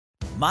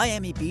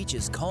Miami Beach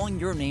is calling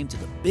your name to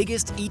the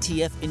biggest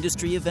ETF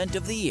industry event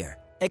of the year,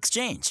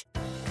 Exchange.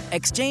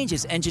 Exchange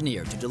is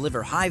engineered to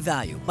deliver high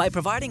value by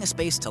providing a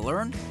space to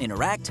learn,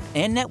 interact,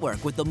 and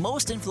network with the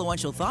most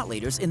influential thought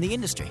leaders in the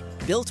industry.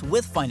 Built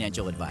with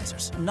financial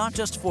advisors, not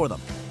just for them.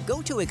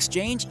 Go to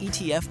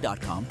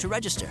exchangeetf.com to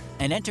register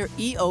and enter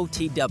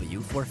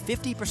EOTW for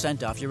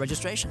 50% off your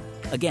registration.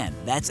 Again,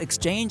 that's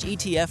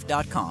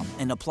exchangeetf.com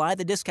and apply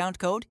the discount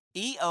code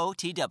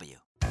EOTW.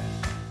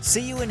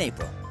 See you in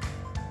April.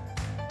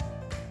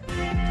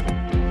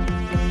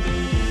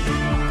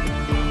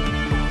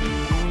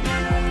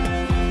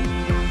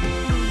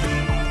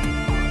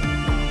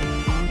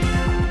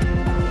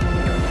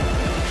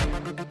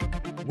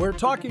 We're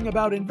talking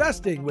about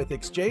investing with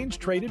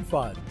exchange-traded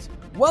funds.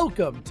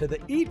 Welcome to the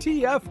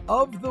ETF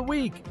of the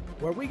Week,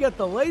 where we get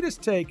the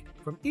latest take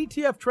from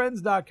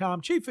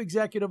ETFtrends.com Chief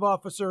Executive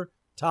Officer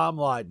Tom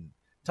Lydon.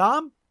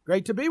 Tom,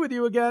 great to be with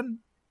you again.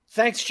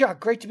 Thanks,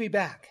 Chuck. Great to be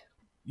back.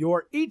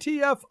 Your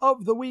ETF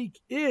of the Week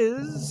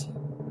is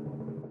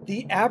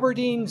the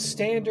Aberdeen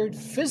Standard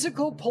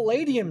Physical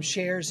Palladium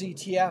Shares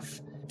ETF,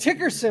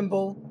 ticker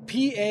symbol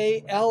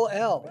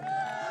PALL.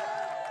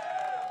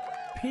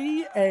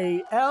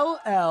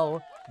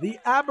 PALL, the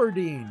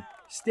Aberdeen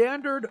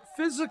Standard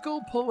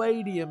Physical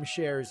Palladium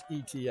Shares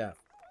ETF.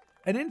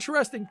 An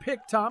interesting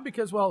pick, Tom,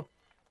 because, well,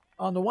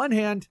 on the one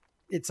hand,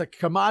 it's a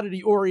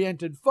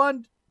commodity-oriented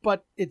fund,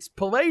 but it's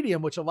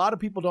palladium, which a lot of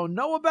people don't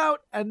know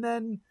about. And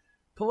then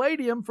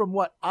palladium, from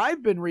what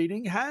I've been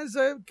reading, has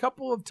a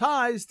couple of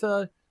ties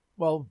to,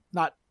 well,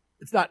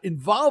 it's not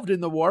involved in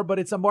the war, but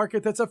it's a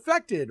market that's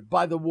affected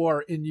by the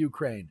war in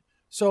Ukraine.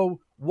 So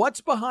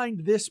what's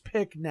behind this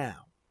pick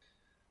now?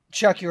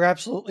 Chuck, you're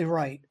absolutely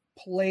right.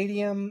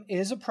 Palladium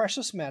is a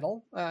precious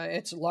metal.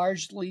 It's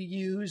largely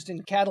used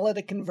in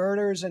catalytic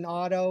converters and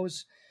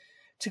autos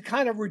to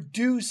kind of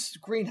reduce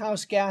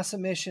greenhouse gas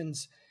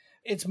emissions.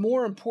 It's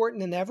more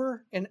important than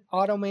ever in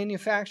auto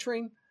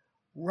manufacturing.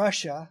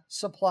 Russia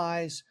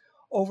supplies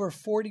over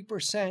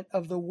 40%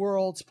 of the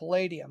world's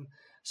palladium.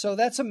 So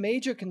that's a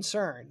major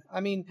concern. I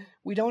mean,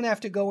 we don't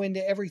have to go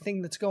into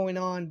everything that's going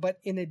on, but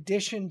in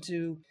addition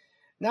to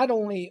not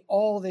only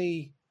all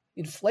the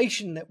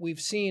inflation that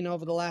we've seen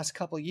over the last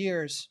couple of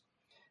years,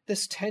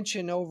 this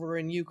tension over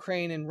in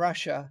Ukraine and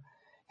Russia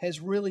has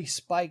really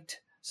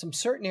spiked some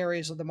certain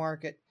areas of the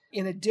market.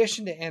 In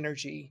addition to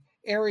energy,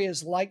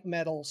 areas like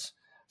metals,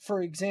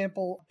 for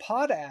example,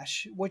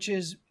 potash, which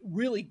is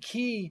really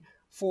key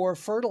for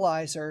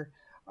fertilizer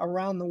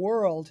around the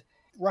world.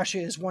 Russia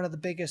is one of the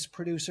biggest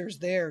producers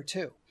there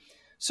too.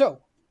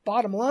 So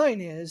bottom line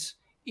is,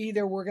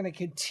 either we're going to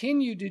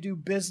continue to do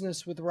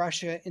business with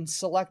Russia in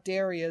select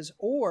areas,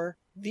 or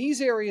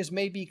these areas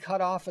may be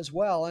cut off as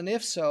well. And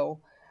if so,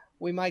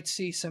 we might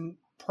see some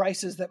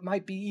prices that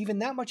might be even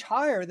that much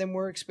higher than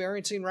we're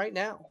experiencing right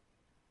now.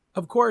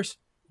 Of course,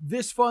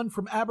 this fund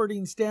from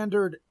Aberdeen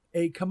Standard,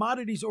 a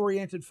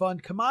commodities-oriented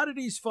fund.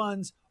 Commodities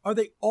funds, are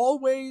they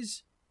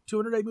always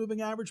 200-day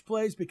moving average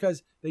plays?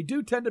 Because they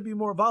do tend to be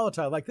more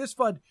volatile. Like this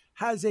fund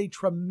has a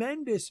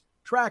tremendous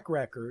track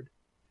record,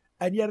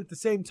 and yet at the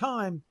same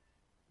time,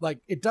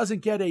 like it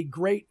doesn't get a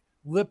great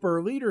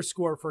Lipper leader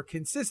score for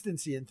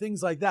consistency and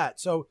things like that.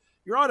 So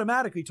you're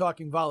automatically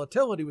talking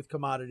volatility with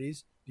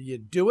commodities. Do you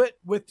do it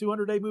with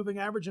 200-day moving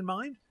average in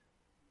mind?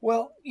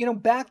 Well,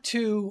 back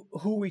to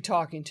who we're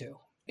talking to.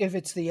 If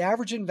it's the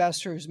average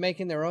investor who's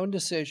making their own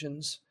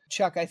decisions,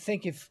 Chuck, I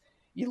think if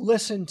you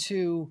listen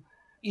to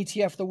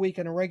ETF of the Week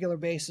on a regular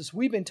basis,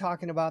 we've been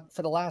talking about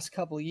for the last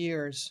couple of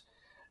years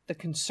the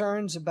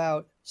concerns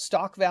about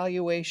stock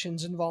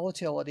valuations and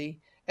volatility.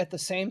 At the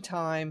same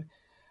time,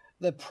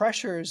 the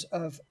pressures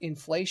of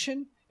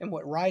inflation and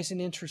what rising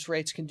interest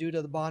rates can do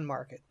to the bond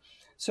market.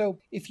 So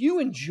if you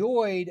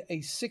enjoyed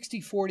a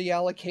 60-40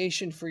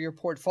 allocation for your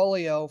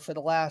portfolio for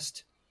the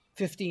last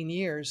 15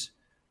 years,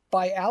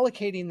 by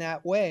allocating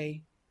that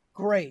way,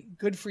 great,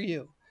 good for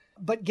you.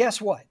 But guess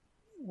what?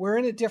 We're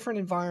in a different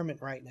environment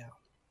right now.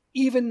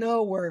 Even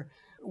though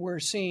we're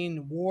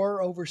seeing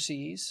war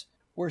overseas,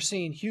 we're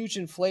seeing huge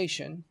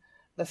inflation,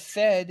 the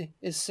Fed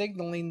is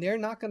signaling they're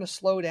not going to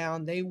slow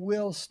down. They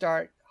will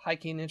start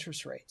hiking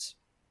interest rates.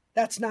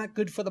 That's not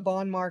good for the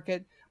bond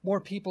market. More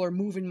people are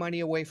moving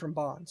money away from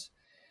bonds.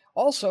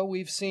 Also,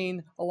 we've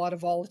seen a lot of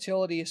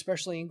volatility,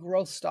 especially in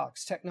growth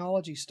stocks,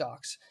 technology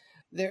stocks.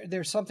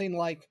 There's something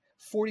like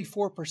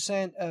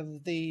 44%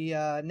 of the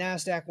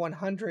NASDAQ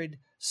 100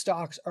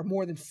 stocks are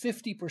more than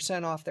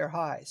 50% off their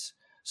highs.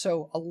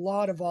 So a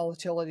lot of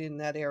volatility in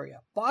that area.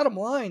 Bottom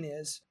line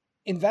is,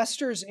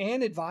 investors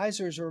and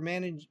advisors who are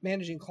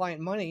managing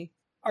client money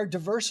are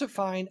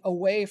diversifying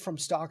away from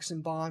stocks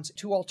and bonds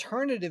to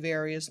alternative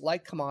areas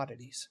like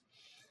commodities.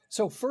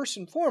 So first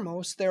and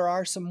foremost, there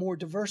are some more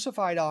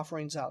diversified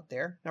offerings out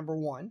there, number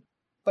one,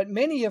 but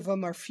many of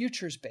them are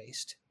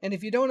futures-based. And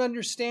if you don't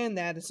understand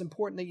that, it's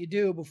important that you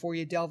do before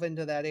you delve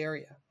into that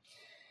area.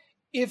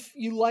 If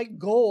you like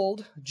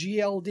gold,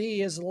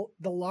 GLD is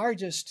the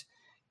largest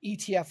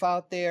ETF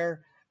out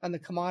there on the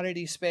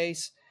commodity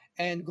space,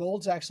 and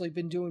gold's actually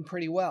been doing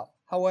pretty well.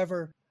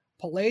 However,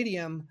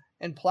 palladium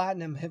and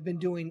platinum have been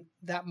doing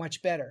that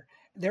much better.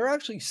 They're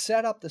actually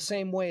set up the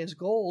same way as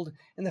gold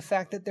in the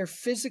fact that they're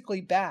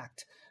physically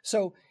backed.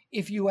 So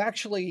if you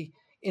actually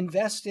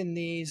invest in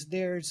these,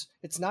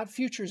 it's not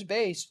futures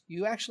based.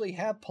 You actually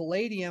have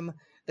palladium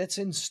that's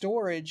in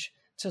storage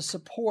to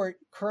support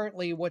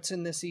currently what's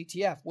in this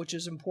ETF, which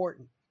is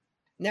important.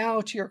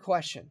 Now to your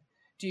question,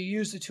 do you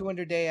use the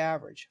 200-day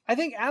average? I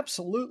think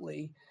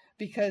absolutely,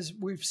 because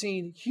we've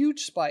seen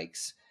huge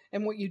spikes.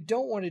 And what you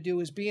don't want to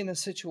do is be in a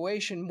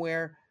situation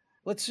where,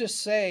 let's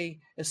just say,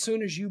 as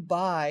soon as you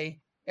buy,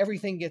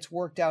 everything gets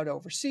worked out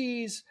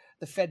overseas,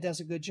 the Fed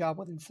does a good job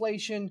with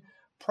inflation,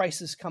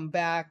 prices come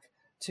back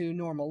to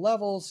normal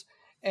levels,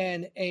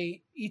 and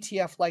a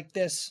ETF like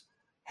this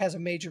has a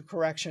major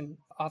correction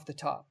off the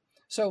top.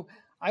 So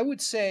I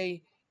would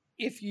say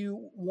if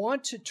you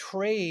want to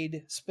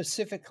trade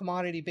specific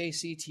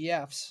commodity-based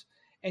ETFs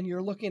and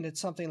you're looking at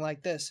something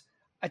like this,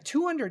 a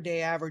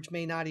 200-day average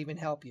may not even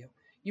help you.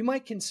 You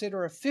might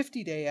consider a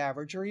 50-day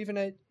average or even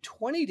a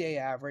 20-day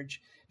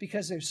average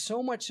because there's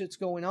so much that's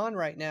going on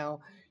right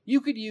now.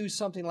 You could use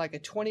something like a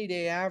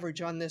 20-day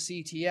average on this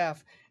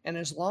ETF, and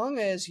as long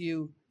as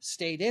you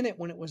stayed in it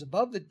when it was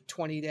above the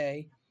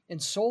 20-day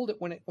and sold it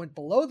when it went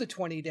below the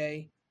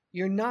 20-day,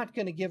 you're not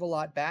going to give a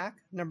lot back,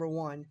 number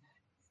one.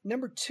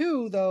 Number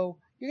two, though,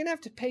 you're going to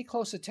have to pay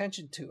close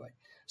attention to it.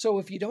 So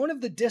if you don't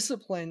have the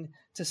discipline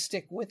to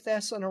stick with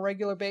this on a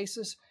regular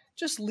basis,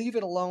 just leave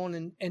it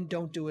alone and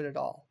don't do it at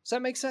all. Does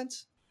that make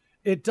sense?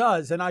 It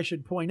does. And I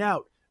should point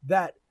out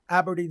that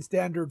Aberdeen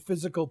Standard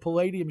Physical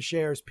Palladium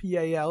Shares,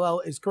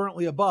 PALL, is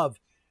currently above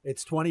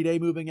its 20-day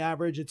moving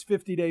average, its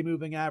 50-day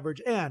moving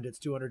average, and its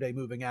 200-day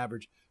moving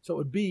average. So it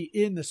would be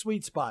in the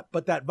sweet spot.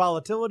 But that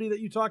volatility that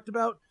you talked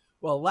about,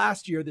 well,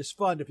 last year, this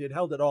fund, if you had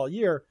held it all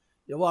year,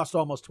 you lost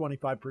almost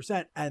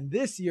 25%. And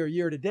this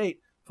year to date,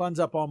 fund's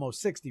up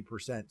almost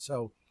 60%.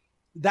 So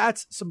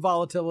that's some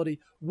volatility.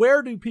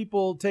 Where do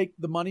people take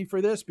the money for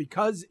this?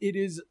 Because it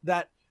is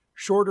that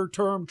shorter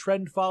term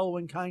trend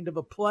following kind of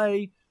a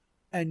play,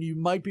 and you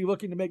might be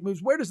looking to make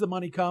moves. Where does the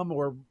money come,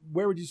 or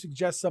where would you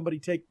suggest somebody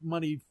take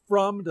money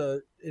from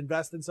to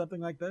invest in something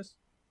like this?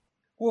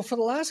 Well, for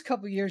the last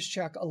couple of years,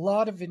 Chuck, a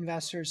lot of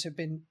investors have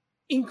been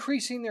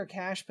increasing their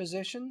cash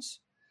positions.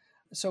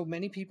 So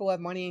many people have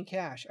money in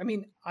cash. I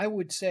mean, I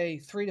would say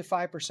 3 to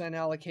 5%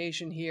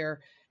 allocation here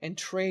and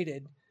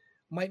traded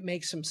might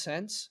make some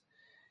sense.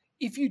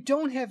 If you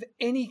don't have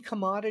any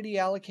commodity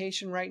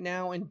allocation right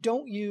now and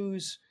don't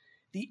use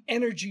the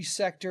energy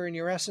sector in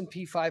your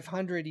S&P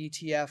 500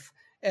 ETF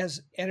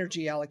as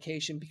energy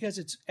allocation, because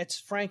it's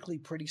frankly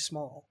pretty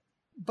small.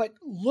 But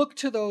look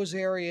to those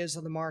areas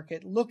of the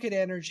market. Look at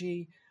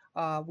energy.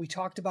 We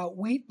talked about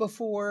wheat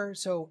before,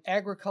 so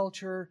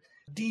agriculture,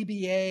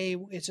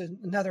 DBA, it's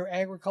another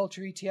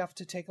agriculture ETF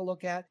to take a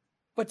look at.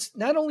 But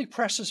not only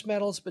precious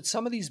metals, but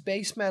some of these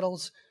base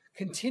metals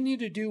continue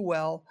to do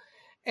well.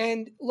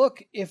 And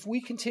look, if we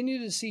continue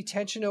to see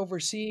tension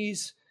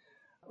overseas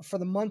for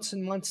the months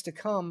and months to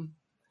come,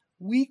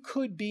 we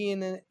could be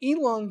in an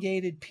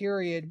elongated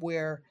period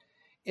where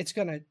it's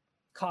going to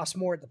cost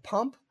more at the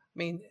pump. I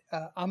mean,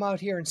 I'm out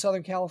here in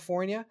Southern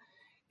California,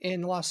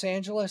 in Los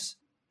Angeles.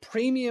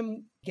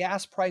 Premium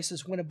gas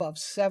prices went above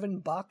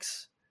 $7.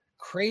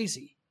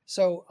 Crazy.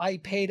 So I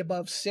paid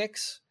above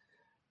 $6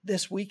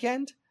 this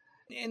weekend,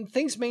 and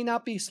things may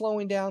not be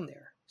slowing down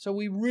there. So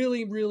we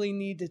really, really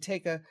need to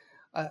take a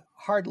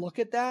hard look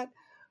at that.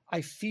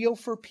 I feel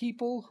for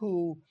people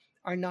who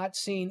are not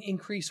seeing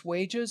increased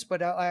wages,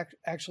 but are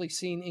actually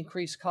seeing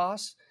increased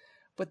costs.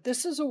 But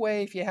this is a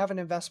way, if you have an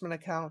investment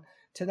account,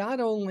 to not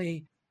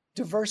only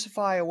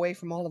diversify away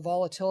from all the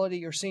volatility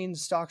you're seeing in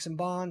stocks and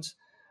bonds,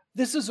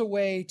 this is a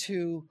way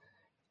to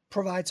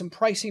provide some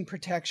pricing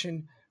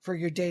protection for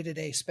your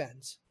day-to-day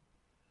spends.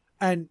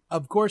 And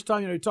of course,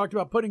 Tom, you talked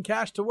about putting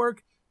cash to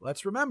work.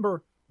 Let's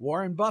remember,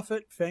 Warren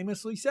Buffett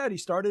famously said he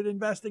started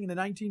investing in the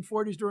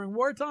 1940s during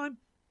wartime.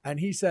 And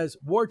he says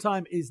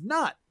wartime is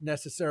not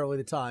necessarily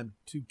the time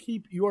to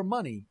keep your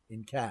money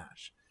in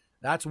cash.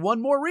 That's one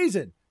more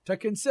reason to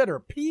consider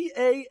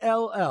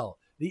PALL,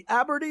 the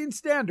Aberdeen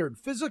Standard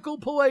Physical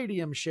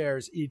Palladium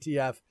Shares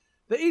ETF,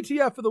 the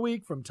ETF of the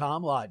week from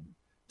Tom Lydon.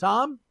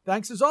 Tom,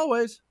 thanks as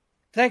always.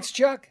 Thanks,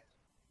 Chuck.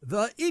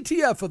 The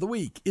ETF of the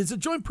week is a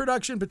joint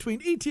production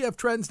between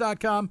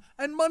ETFtrends.com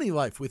and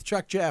MoneyLife with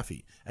Chuck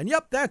Jaffe. And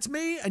yep, that's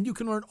me, and you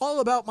can learn all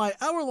about my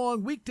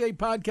hour-long weekday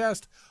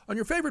podcast on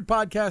your favorite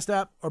podcast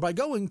app or by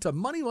going to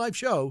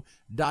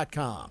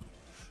MoneyLifeShow.com.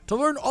 To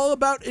learn all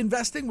about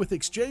investing with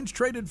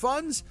exchange-traded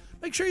funds,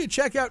 make sure you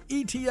check out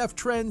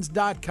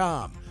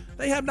ETFtrends.com.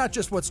 They have not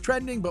just what's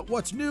trending, but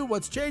what's new,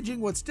 what's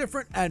changing, what's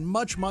different, and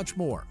much, much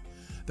more.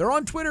 They're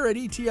on Twitter at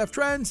ETF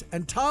Trends,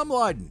 and Tom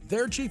Lydon,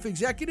 their chief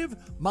executive,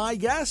 my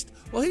guest,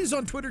 well, he's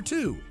on Twitter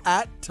too,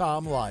 at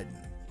Tom Lydon.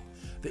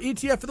 The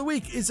ETF of the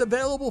week is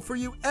available for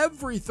you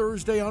every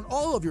Thursday on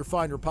all of your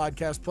finer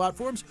podcast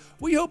platforms.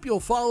 We hope you'll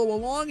follow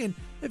along, and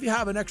if you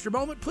have an extra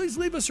moment, please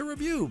leave us a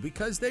review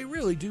because they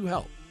really do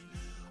help.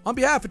 On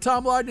behalf of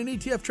Tom Lydon and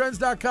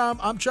ETFtrends.com,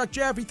 I'm Chuck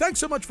Jaffe. Thanks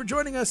so much for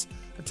joining us.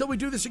 Until we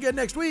do this again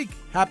next week,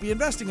 happy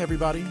investing,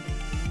 everybody.